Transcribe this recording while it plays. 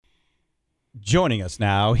Joining us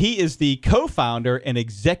now, he is the co-founder and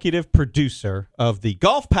executive producer of the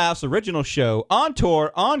Golf Pass original show, On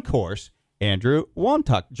Tour, On Course. Andrew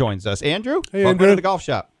Wantuck joins us. Andrew, hey, welcome to the Golf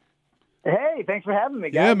Shop. Hey, thanks for having me,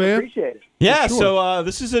 guys. Yeah, man. Appreciate it. Yeah, sure. so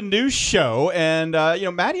this is a new show, and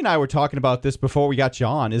Maddie and I were talking about this before we got you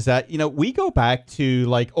on. Is that we go back to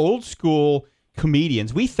like old school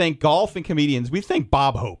comedians. We think golf and comedians. We think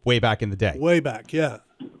Bob Hope way back in the day. Way back, yeah.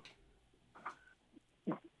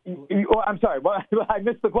 I'm sorry, I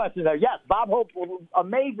missed the question there. Yes, Bob Hope,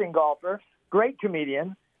 amazing golfer, great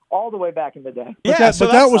comedian, all the way back in the day. Yeah,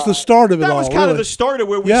 but that was the start of it all. That was kind of the start of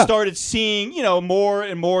where we Yeah. started seeing, more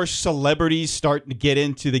and more celebrities starting to get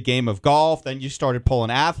into the game of golf. Then you started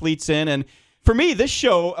pulling athletes in. And for me, this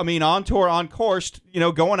show, On Tour, On Course,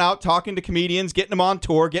 going out, talking to comedians, getting them on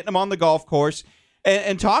tour, getting them on the golf course,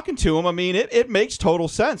 and talking to them, it makes total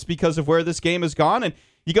sense because of where this game has gone. And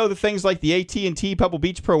you go to things like the AT&T Pebble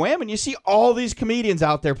Beach Pro-Am, and you see all these comedians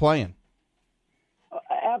out there playing.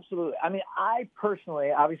 Absolutely. I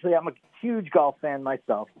personally, obviously, I'm a huge golf fan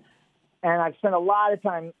myself, and I've spent a lot of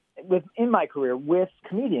time in my career with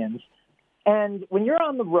comedians. And when you're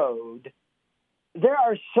on the road, there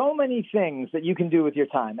are so many things that you can do with your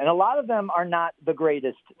time, and a lot of them are not the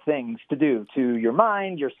greatest things to do to your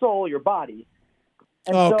mind, your soul, your body.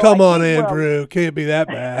 And oh, so come on, Andrew. Can't be that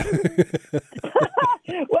bad.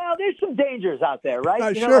 Well, there's some dangers out there,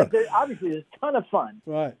 right? Sure. Obviously, there's a ton of fun.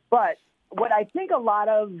 Right. But what I think a lot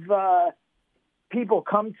of people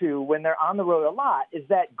come to when they're on the road a lot is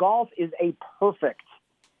that golf is a perfect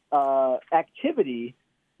activity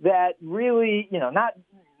that really, not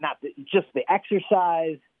just the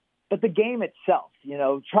exercise, but the game itself.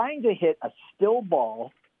 Trying to hit a still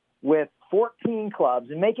ball with 14 clubs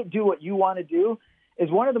and make it do what you want to do is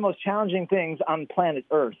one of the most challenging things on planet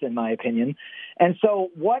Earth, in my opinion. And so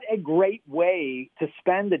what a great way to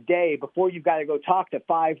spend a day before you've got to go talk to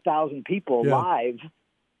 5,000 people live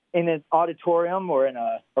in an auditorium or in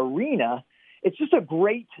an arena. It's just a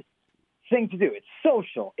great thing to do. It's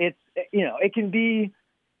social. It can be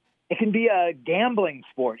a gambling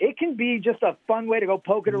sport. It can be just a fun way to go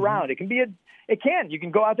poke it around. You can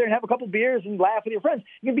go out there and have a couple beers and laugh with your friends.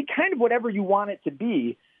 It can be kind of whatever you want it to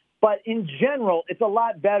be. But in general, it's a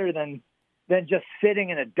lot better than just sitting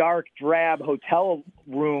in a dark, drab hotel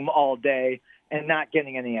room all day and not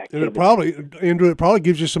getting any activity. And Andrew, it probably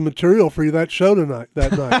gives you some material for that show that night.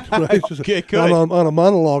 Right? Okay, good. On a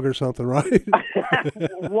monologue or something, right?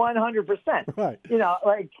 100%. Right. You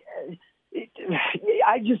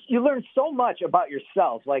learn so much about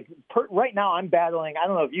yourself. Right now I'm battling, I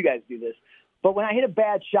don't know if you guys do this, but when I hit a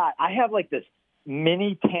bad shot, I have this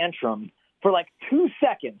mini tantrum for 2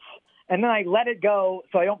 seconds, and then I let it go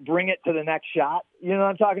so I don't bring it to the next shot. You know what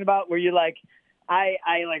I'm talking about? Where you're I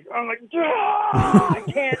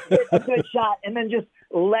can't hit a good shot, and then just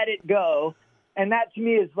let it go. And that to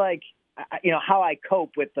me is how I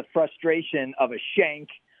cope with the frustration of a shank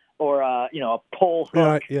or a pull hook.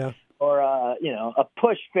 Right, yeah. Or a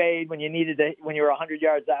push fade when you were 100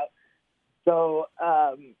 yards out. So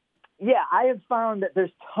I have found that there's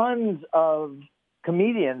tons of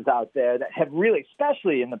comedians out there that have really,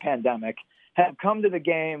 especially in the pandemic, have come to the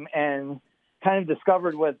game and kind of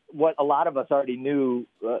discovered what a lot of us already knew,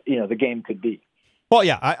 the game could be. Well,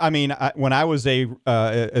 yeah. When I was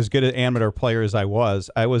as good an amateur player as I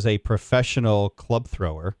was a professional club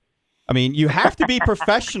thrower. You have to be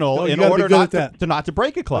professional in order not to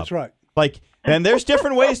break a club. That's right. And there's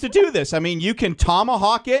different ways to do this. You can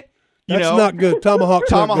tomahawk it. That's not good.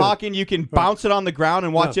 Tomahawking, you can bounce it on the ground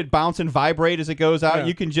and watch it bounce and vibrate as it goes out. Yeah.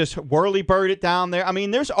 You can just whirly bird it down there.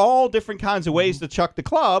 There's all different kinds of ways to chuck the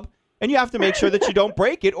club, and you have to make sure that you don't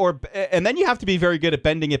break it, and then you have to be very good at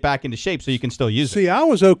bending it back into shape so you can still use it. See, I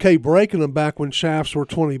was okay breaking them back when shafts were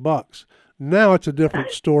 $20. Now it's a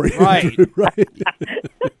different story. Right. Right.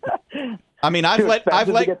 I've let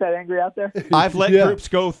to get that angry out there. I've let groups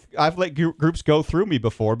go. I've let groups go through me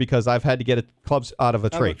before because I've had to get clubs out of a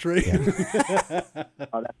tree.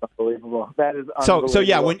 Oh, that's unbelievable. That is unbelievable. So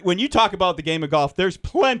yeah, when you talk about the game of golf, there's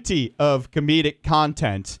plenty of comedic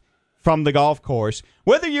content from the golf course,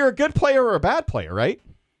 whether you're a good player or a bad player, right?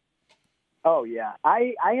 Oh yeah,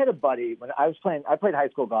 I had a buddy when I was playing. I played high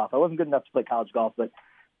school golf. I wasn't good enough to play college golf, but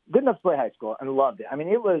good enough to play high school and loved it.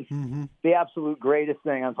 It was the absolute greatest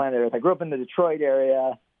thing on planet Earth. I grew up in the Detroit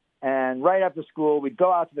area, and right after school, we'd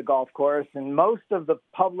go out to the golf course, and most of the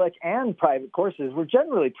public and private courses were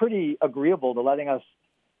generally pretty agreeable to letting us,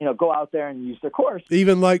 go out there and use their course.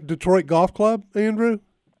 Even like Detroit Golf Club, Andrew?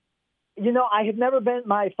 I have never been.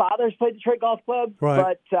 My father's played Detroit Golf Club,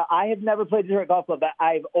 right. But I have never played Detroit Golf Club. But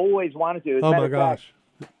I've always wanted to. Oh my gosh!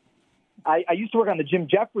 I used to work on the Jim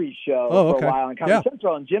Jeffries show for a while on Comedy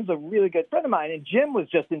Central, and Jim's a really good friend of mine. And Jim was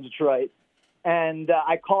just in Detroit, and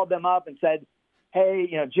I called them up and said, hey,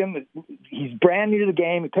 Jim, he's brand new to the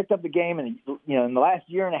game. He picked up the game, and in the last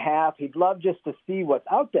year and a half, he'd love just to see what's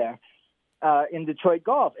out there in Detroit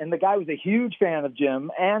golf. And the guy was a huge fan of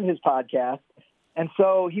Jim and his podcast. And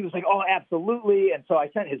so he was like, oh, absolutely. And so I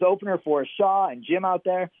sent his opener, Forrest Shaw, and Jim out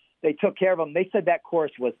there. They took care of him. They said that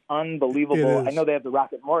course was unbelievable. I know they have the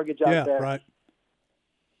Rocket Mortgage out there. Right.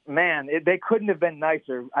 Man, they couldn't have been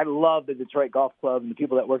nicer. I love the Detroit Golf Club and the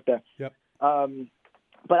people that work there. Yep.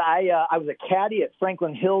 But I was a caddy at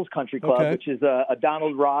Franklin Hills Country Club, which is a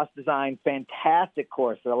Donald Ross designed fantastic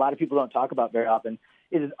course that a lot of people don't talk about very often.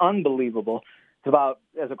 It is unbelievable. It's about,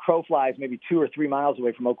 as a crow flies, maybe 2 or 3 miles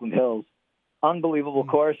away from Oakland Hills. Unbelievable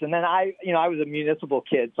course. And then I was a municipal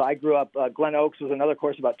kid, so I grew up. Glen Oaks was another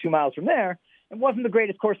course about 2 miles from there. It wasn't the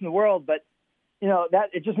greatest course in the world, but that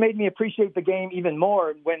it just made me appreciate the game even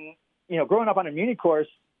more. When growing up on a muni course,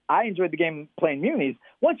 I enjoyed the game playing munis.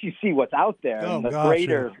 Once you see what's out there, and the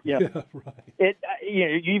greater, you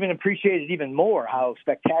even appreciate it even more how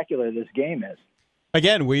spectacular this game is.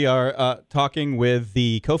 Again, we are talking with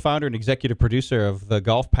the co-founder and executive producer of the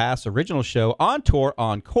Golf Pass original show, On Tour,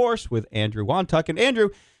 On Course, with Andrew Wantuck. And Andrew,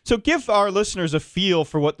 so give our listeners a feel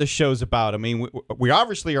for what this show's about. I mean, we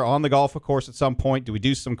obviously are on the golf course at some point. Do we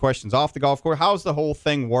do some questions off the golf course? How's the whole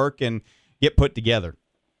thing work and get put together?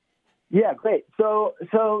 Yeah, great. So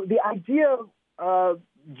the idea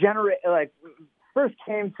first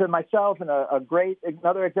came to myself and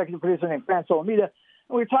another executive producer named Fran Solomita.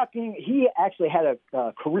 And we were talking. He actually had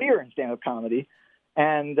a career in stand-up comedy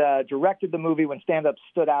and directed the movie When Stand-Up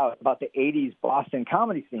Stood Out about the 80s Boston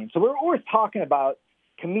comedy scene. So we're always talking about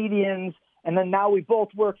comedians, and then now we both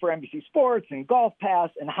work for NBC Sports and Golf Pass,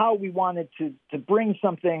 and how we wanted to bring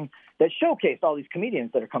something that showcased all these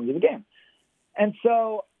comedians that are coming to the game. And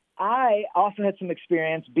so I also had some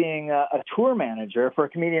experience being a tour manager for a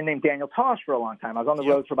comedian named Daniel Tosh for a long time. I was on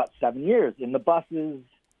the road for about 7 years in the buses,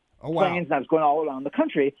 planes, and I was going all around the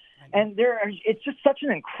country. And it's just such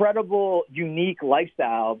an incredible, unique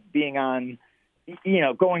lifestyle being on,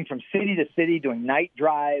 going from city to city, doing night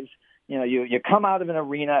drives. You come out of an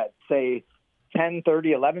arena at, say,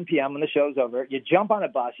 10:30, 11 p.m. when the show's over. You jump on a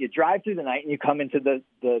bus, you drive through the night, and you come into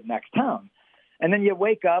the next town. And then you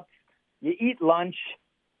wake up, you eat lunch,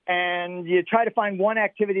 and you try to find one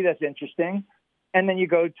activity that's interesting, and then you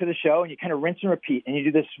go to the show and you kind of rinse and repeat, and you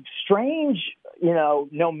do this strange,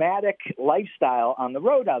 nomadic lifestyle on the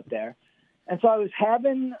road out there. And so I was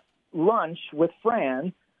having lunch with Fran,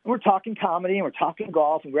 and we're talking comedy and we're talking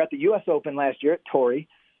golf, and we're at the U.S. Open last year at Torrey.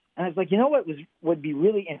 And I was like, what would be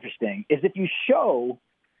really interesting is if you show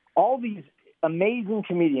all these amazing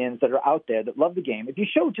comedians that are out there that love the game, if you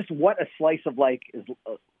show just what a slice of life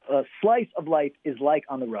is like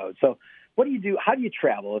on the road. So what do you do? How do you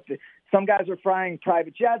travel? Some guys are flying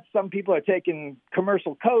private jets. Some people are taking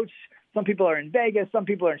commercial coach. Some people are in Vegas. Some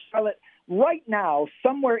people are in Charlotte. Right now,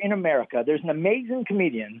 somewhere in America, there's an amazing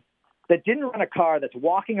comedian that didn't run a car, that's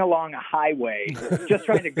walking along a highway, just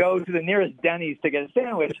trying to go to the nearest Denny's to get a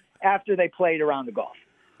sandwich after they played a round of golf.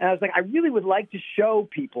 And I was like, I really would like to show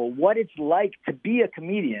people what it's like to be a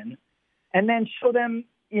comedian, and then show them,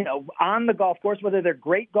 on the golf course, whether they're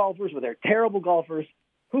great golfers, whether they're terrible golfers,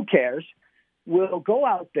 who cares? We'll go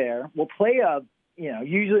out there, we'll play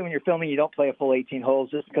usually when you're filming, you don't play a full 18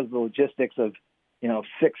 holes just because of the logistics of,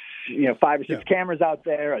 5 or 6 cameras out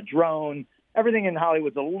there, a drone. Everything in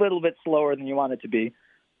Hollywood's a little bit slower than you want it to be.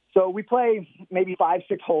 So we play maybe 5,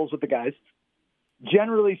 6 holes with the guys.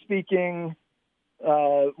 Generally speaking,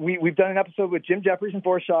 we've done an episode with Jim Jeffries and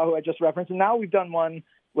Forrest Shaw, who I just referenced, and now we've done one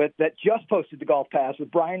that just posted to Golf Pass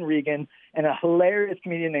with Brian Regan and a hilarious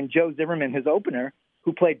comedian named Joe Zimmerman, his opener,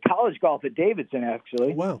 who played college golf at Davidson,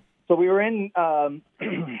 actually. Oh, wow. So we were in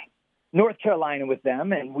North Carolina with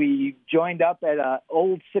them, and we joined up at an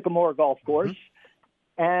old Sycamore golf course. Mm-hmm.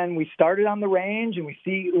 And we started on the range, and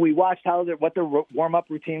we watched what their warm-up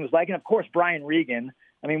routine was like. And, of course, Brian Regan,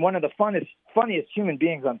 one of the funniest human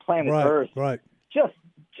beings on planet Earth. Right. Just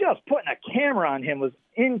putting a camera on him was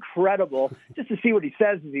incredible, just to see what he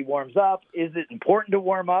says as he warms up. Is it important to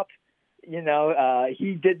warm up?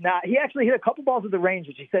 He did not. He actually hit a couple balls at the range,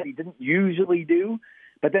 which he said he didn't usually do.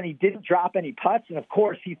 But then he didn't drop any putts. And, of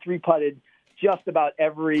course, he 3-putted just about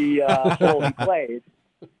every hole he played.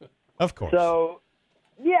 Of course. So,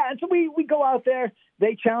 yeah, and so we go out there.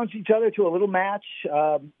 They challenged each other to a little match.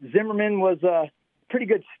 Zimmerman was a pretty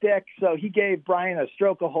good stick, so he gave Brian a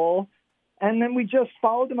stroke a hole. And then we just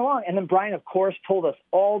followed him along. And then Brian, of course, told us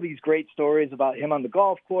all these great stories about him on the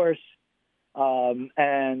golf course.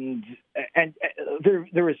 And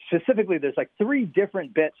there was specifically, there's like 3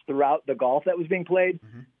 different bits throughout the golf that was being played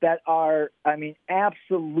that are, I mean,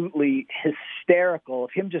 absolutely hysterical.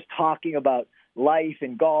 Of him just talking about life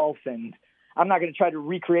and golf, and I'm not going to try to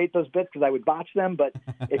recreate those bits because I would botch them. But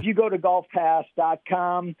if you go to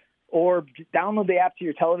golfpass.com or download the app to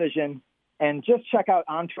your television and just check out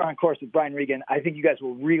On Tour on Course with Brian Regan, I think you guys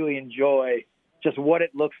will really enjoy just what it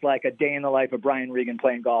looks like a day in the life of Brian Regan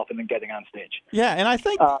playing golf and then getting on stage. Yeah, and I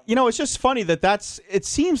think, it's just funny it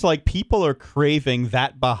seems like people are craving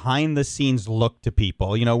that behind-the-scenes look to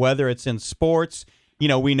people, whether it's in sports.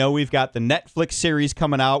 We know we've got the Netflix series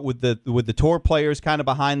coming out with the tour players kind of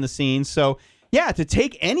behind the scenes. So, yeah, to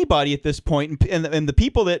take anybody at this point and the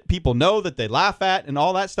people that people know that they laugh at and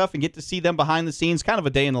all that stuff and get to see them behind the scenes, kind of a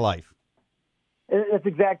day in the life. That's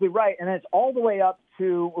exactly right. And it's all the way up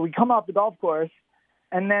to we come off the golf course,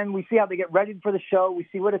 and then we see how they get ready for the show. We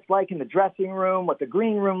see what it's like in the dressing room, what the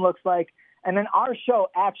green room looks like. And then our show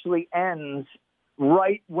actually ends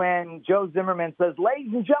right when Joe Zimmerman says,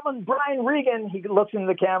 "Ladies and gentlemen, Brian Regan." He looks into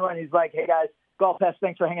the camera and he's like, "Hey, guys, Golf Pass,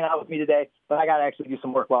 thanks for hanging out with me today, but I got to actually do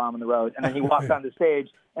some work while I'm on the road." And then he walks on the stage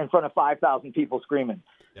in front of 5,000 people screaming.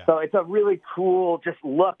 Yeah. So it's a really cool just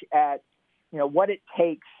look at, what it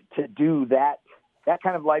takes to do that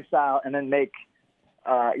kind of lifestyle and then make,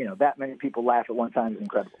 that many people laugh at one time is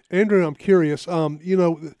incredible. Andrew, I'm curious,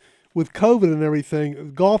 with COVID and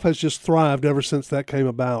everything, golf has just thrived ever since that came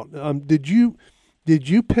about. Did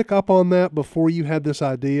you pick up on that before you had this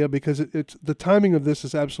idea? Because it's the timing of this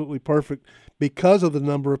is absolutely perfect because of the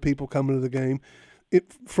number of people coming to the game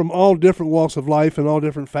from all different walks of life and all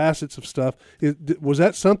different facets of stuff. Was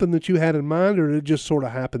that something that you had in mind, or did it just sort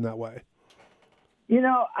of happen that way?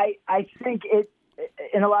 I think it,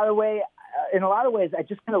 in a lot of ways, I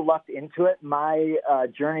just kind of lucked into it. My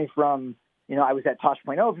journey from, I was at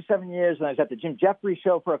Tosh.0 for 7 years, and I was at the Jim Jeffries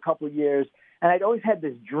show for a couple of years, and I'd always had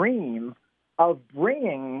this dream of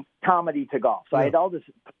bringing comedy to golf. So I had all this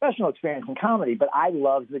professional experience in comedy, but I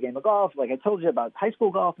loved the game of golf. Like I told you about high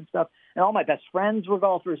school golf and stuff, and all my best friends were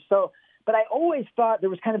golfers. So, but I always thought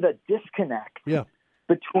there was kind of a disconnect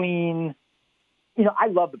between, I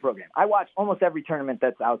love the program. I watch almost every tournament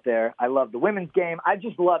that's out there. I love the women's game. I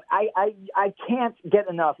just love, I can't get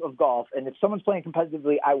enough of golf. And if someone's playing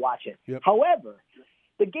competitively, I watch it. Yep. However,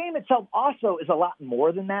 the game itself also is a lot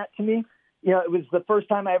more than that to me. It was the first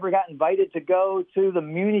time I ever got invited to go to the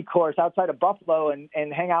Muni course outside of Buffalo and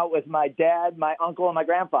hang out with my dad, my uncle, and my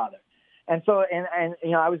grandfather. And so, and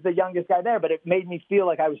I was the youngest guy there, but it made me feel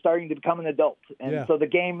like I was starting to become an adult. And so the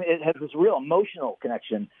game, it has this real emotional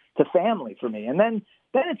connection to family for me. And then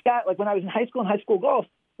it's got, like when I was in high school and high school golf,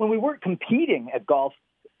 when we weren't competing at golf,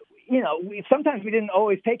 sometimes we didn't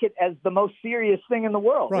always take it as the most serious thing in the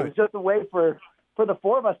world. Right. It was just a way for the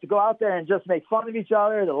 4 of us to go out there and just make fun of each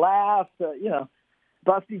other, to laugh, to,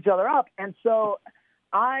 bust each other up. And so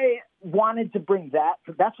I wanted to bring that.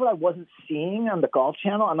 That's what I wasn't seeing on the Golf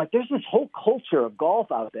Channel. I'm like, there's this whole culture of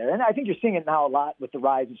golf out there. And I think you're seeing it now a lot with the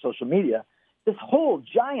rise of social media. This whole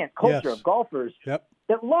giant culture of golfers that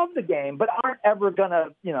love the game but aren't ever going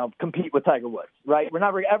to, compete with Tiger Woods, right? We're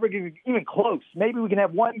never ever going to be even close. Maybe we can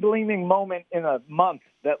have one gleaming moment in a month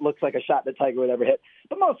that looks like a shot that Tiger would ever hit.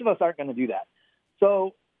 But most of us aren't going to do that.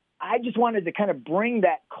 So I just wanted to kind of bring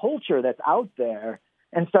that culture that's out there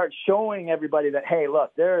and start showing everybody that, hey,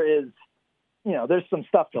 look, there is, there's some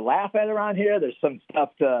stuff to laugh at around here. There's some stuff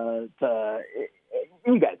to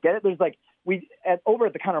you guys get it? There's like, over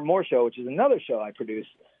at the Conor Moore Show, which is another show I produce,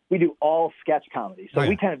 we do all sketch comedy. So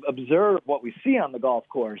we kind of observe what we see on the golf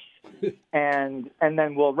course and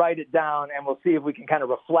then we'll write it down and we'll see if we can kind of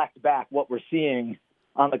reflect back what we're seeing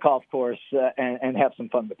on the golf course and have some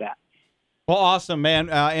fun with that. Well, awesome, man.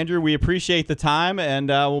 Andrew, we appreciate the time, and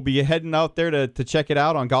we'll be heading out there to check it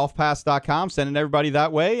out on golfpass.com, sending everybody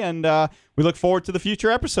that way, and we look forward to the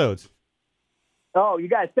future episodes. Oh, you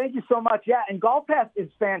guys, thank you so much. Yeah, and Golf Pass is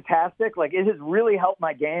fantastic. Like, it has really helped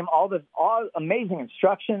my game. All amazing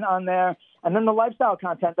instruction on there. And then the lifestyle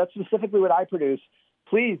content, that's specifically what I produce.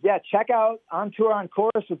 Please, check out On Tour on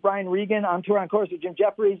Course with Brian Regan, On Tour on Course with Jim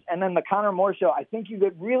Jeffries, and then the Conor Moore Show. I think you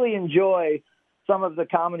could really enjoy some of the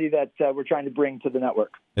comedy that we're trying to bring to the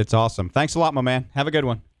network. It's awesome. Thanks a lot, my man. Have a good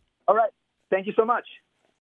one. All right. Thank you so much.